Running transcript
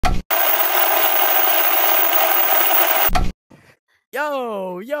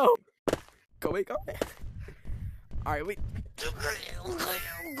Yo. Go away. Alright, wait.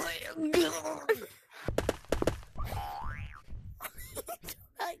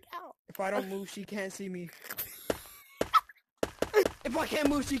 If I don't move, she can't see me. If I can't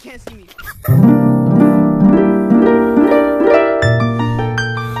move, she can't see me.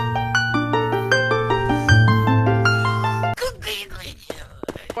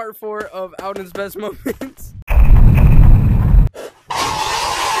 Part 4 of Aldens' best moments.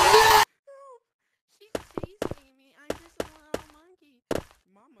 She's chasing me. I'm just a little monkey.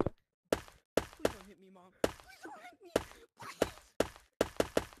 Mama, please don't hit me, Mom. Please don't hit me. Please.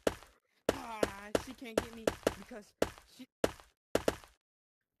 She can't get me because she...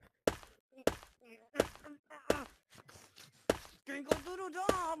 Sprinkle doodle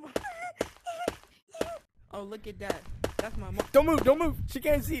dom. Oh, look at that. That's my mom. Don't move. She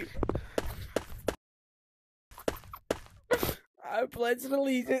can't see you. I pledge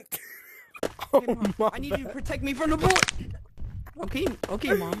allegiance. Oh, Hey, Mom, I need you to protect me from the bullet.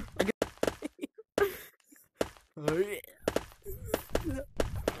 Okay, Mom. Oh, yeah.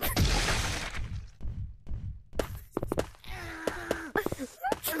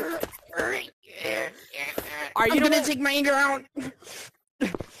 Are you gonna take my anger out?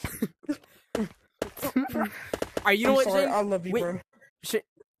 Are you know what, sorry, Shane? I love you, bro.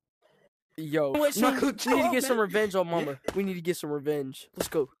 Yo, what, Shane? We need to get some revenge on Mama. We need to get some revenge. Let's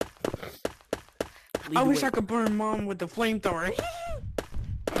go. I wish I could burn Mom with the flamethrower.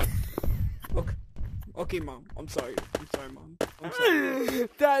 Okay, Mom. I'm sorry, Mom. I'm sorry.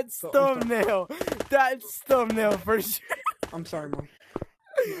 That's thumbnail. That's thumbnail for sure. I'm sorry, Mom.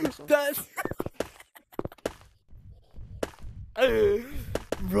 I'm sorry. That's...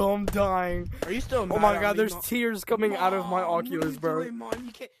 Bro, I'm dying. Are you still mad? Oh my god, there's tears coming out of my oculus, bro. What are you doing, Mom?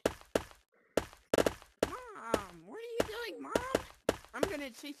 You can't... Mom, what are you doing, Mom? I'm gonna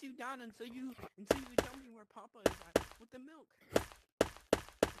chase you down until you tell me where Papa is at with the milk.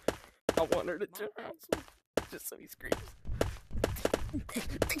 I want her to turn around just so he screams.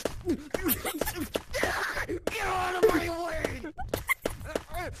 Get out of my way!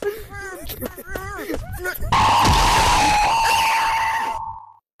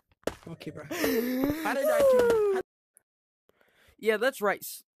 Okay, bro. How did I do? Yeah, that's right.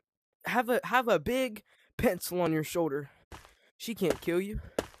 Have a big pencil on your shoulder. She can't kill you.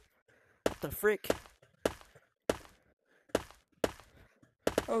 What the frick?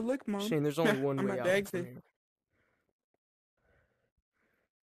 Oh, look, Mom. Shane, there's only one I'm way at out. the exit.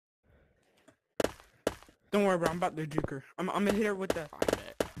 Don't worry, bro. I'm about to juke her. I'm gonna hit her with the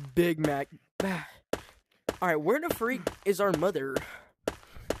Big Mac. Alright, where the freak is our mother?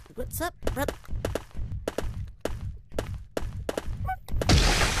 What's up, bro?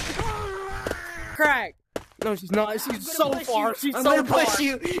 Crack! No, she's not. She's so far. She's so far. I'm gonna push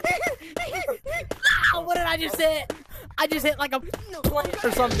you. What did I just hit? I just hit like a plant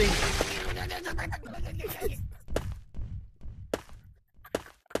or something.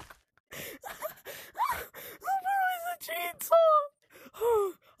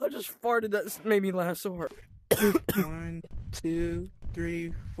 I just farted. That made me laugh so hard. 1, 2,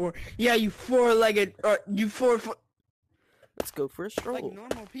 3, 4. Yeah, you four-legged. You four. Let's go for a stroll. Like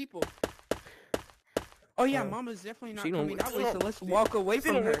normal people. Oh yeah, Mama's definitely not she coming don't- that way, so let's walk away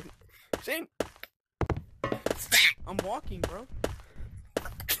from her. Shane. I'm walking, bro.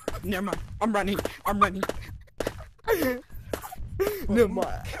 Never mind. I'm running. Never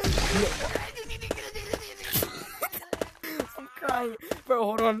mind. I'm crying. Bro,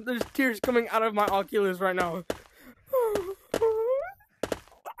 hold on. There's tears coming out of my oculus right now.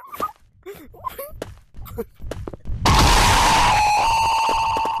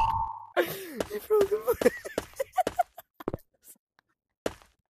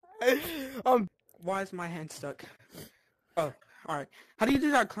 Why is my hand stuck? Oh, alright. How do you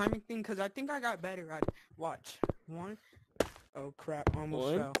do that climbing thing? Because I think I got better at it. Watch. 1. Oh, crap.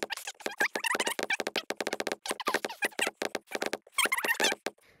 Almost fell.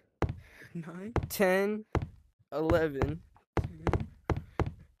 9. 10, 11,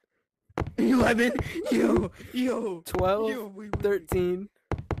 11. Yo. 12, 13,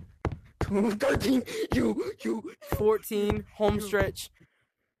 13. 14, home stretch,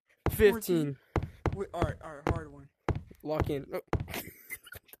 15. Wait, alright, hard one. Lock in. Oh.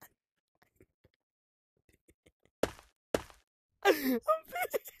 I'm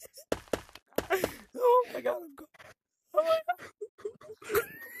pissed. Oh my god, I'm going. Oh my god.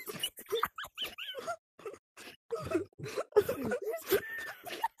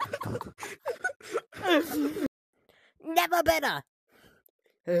 Never better.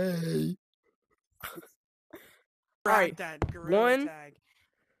 Hey. Alright, that gorilla 1, tag.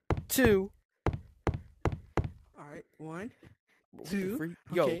 2. Alright, 1, What the 2. freak?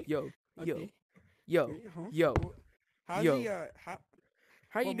 Okay. Yo. Okay. Yo. Wait, huh? Yo. How's Yo. he, How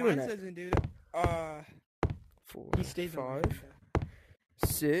you well, doing mine that? doesn't do that. 4, He stays on my 5, head, though.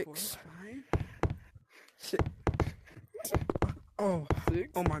 6, 4, 5, 6. Oh. 6,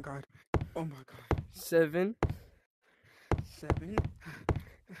 Oh my god. Oh my god. 7, 7,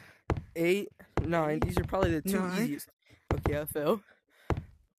 8, 9. These are probably the 2 9. easiest. Okay, I fell.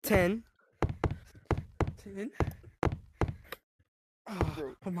 10. 10.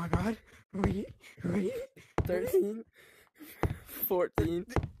 Oh my god. Wait. 13. 14.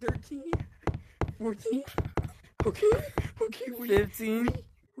 13. 14. Okay, wait. 15.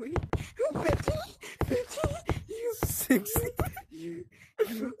 Wait. 15. 15. 16.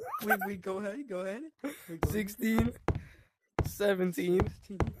 Wait, go ahead. Wait, 16. 17.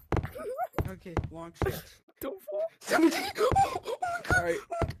 16. Okay, long stretch. Don't fall. 17. Oh my god. Alright.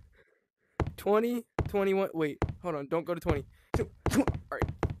 20. 21. Wait, hold on. Don't go to 20.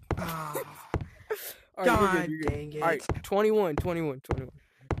 Alright. Ah. Alright, God dang it. Alright, 21. Okay.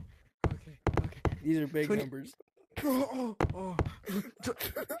 These are big 20. numbers. Oh.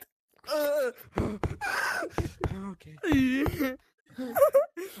 Okay.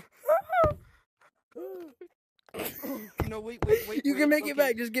 No, wait. You can make it okay.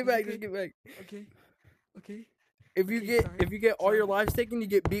 back. Just get back. Okay. Just get back. Okay. If you get all your lives taken, you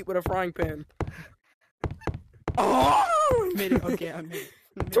get beat with a frying pan. Oh, I made it. Okay, I made it.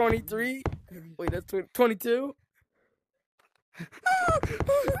 23. Wait, that's 22.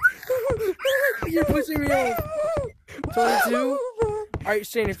 You're pushing me off. 22. Alright,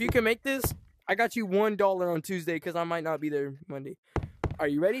 Shane, if you can make this, I got you $1 on Tuesday because I might not be there Monday. Are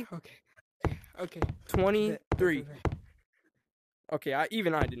you ready? Okay. 23. Okay, I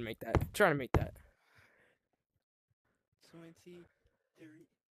didn't make that. Try to make that. 23.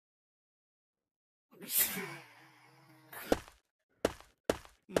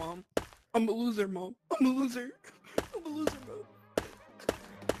 Mom, I'm a loser, Mom. I'm a loser, Mom.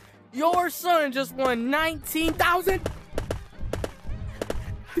 Your son just won 19,000.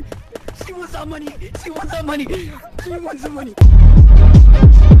 She wants that money. She wants the money.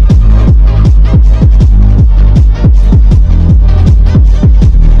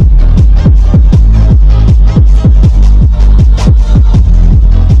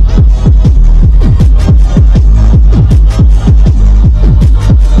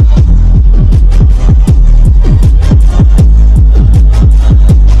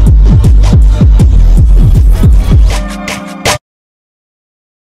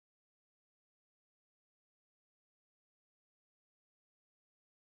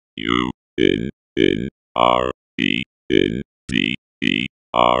 UNNRENDERED